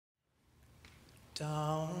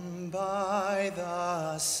Down by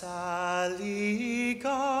the Salley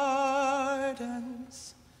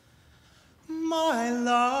gardens, my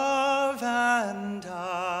love and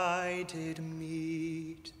I did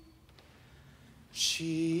meet.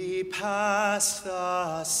 She passed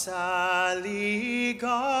the Salley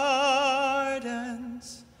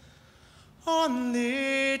gardens on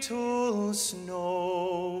little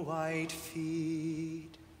snow-white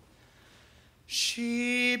feet.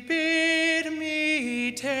 She bid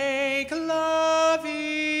me take love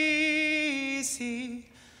easy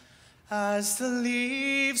as the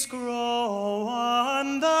leaves grow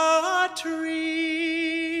on the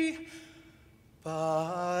tree.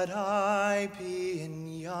 But I,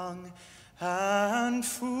 being young and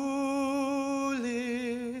foolish,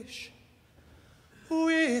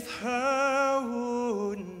 with her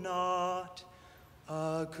would not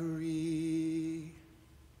agree.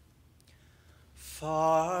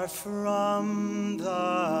 Far from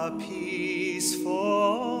the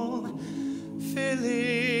peaceful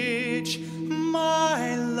village,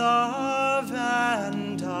 my love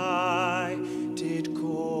and I did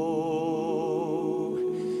go,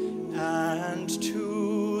 and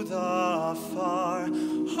to the far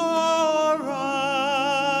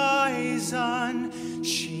horizon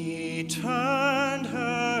she turned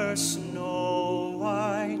her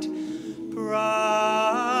snow-white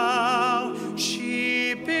brow.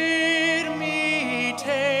 She bid me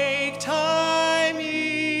take time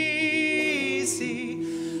easy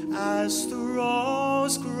as the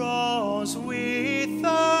rose grows with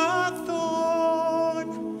the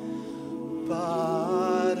thorn.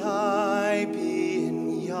 But I,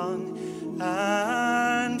 being young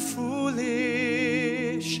and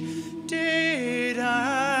foolish, did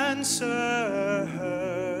answer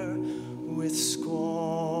her with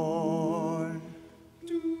scorn.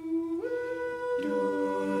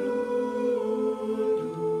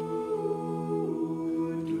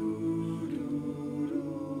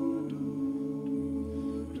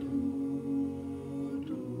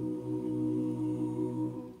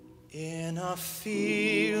 In a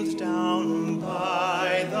field down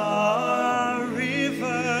by the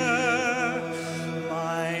river,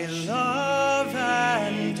 my love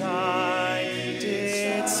and I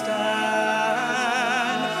did stand,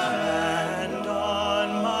 and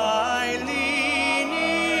on my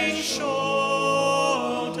leaning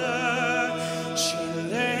shoulder she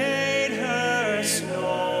laid her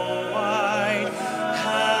snow-white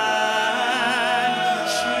hand.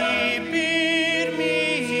 She bid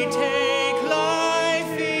me take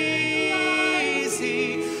life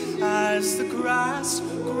easy as the grass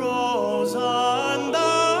grows on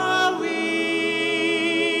the leaves.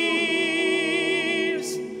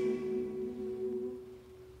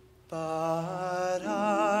 But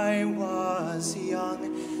I was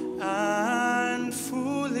young and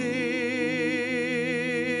foolish,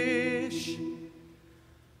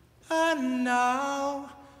 and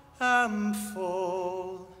now am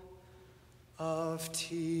full of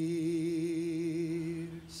tears.